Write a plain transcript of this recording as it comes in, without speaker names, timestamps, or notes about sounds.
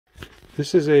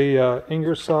This is a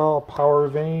Ingersoll Power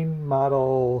Vane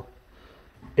Model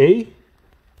A.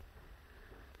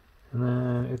 And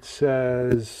then it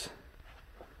says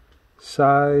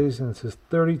size, and it says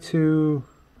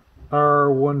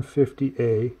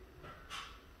 32R150A.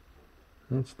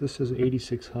 This is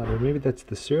 8600. Maybe that's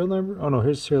the serial number. Oh no,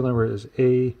 his serial number is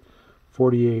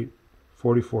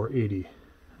A484480.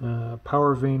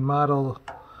 Power Vane model,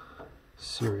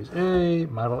 Series A,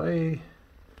 Model A.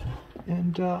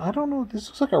 And I don't know, this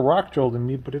looks like a rock drill to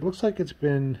me, but it looks like it's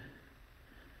been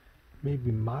maybe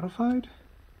modified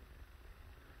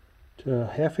to a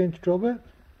 1/2-inch drill bit.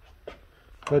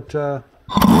 But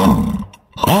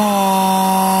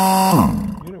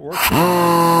unit works.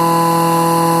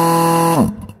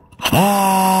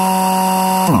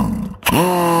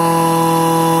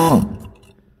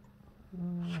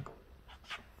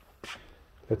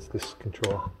 That's this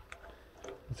control.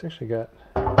 It's actually got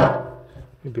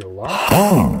maybe a lock.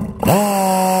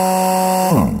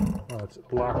 Well, it's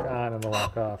a lock on and a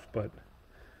lock off, but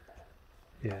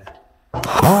yeah.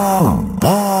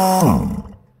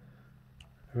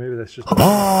 Maybe that's just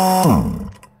yeah,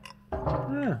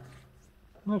 I'm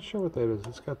not sure what that is.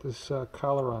 It's got this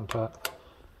collar on top.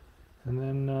 And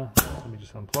then let me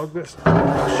just unplug this.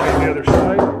 I'll show you the other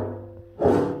side.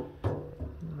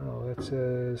 Oh, that's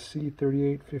a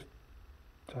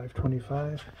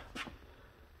C38525.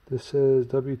 This says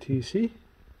WTC.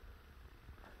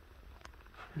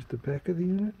 Here's the back of the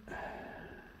unit.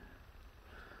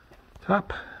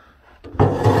 Top.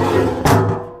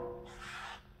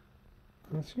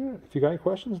 That's it. If you got any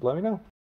questions, let me know.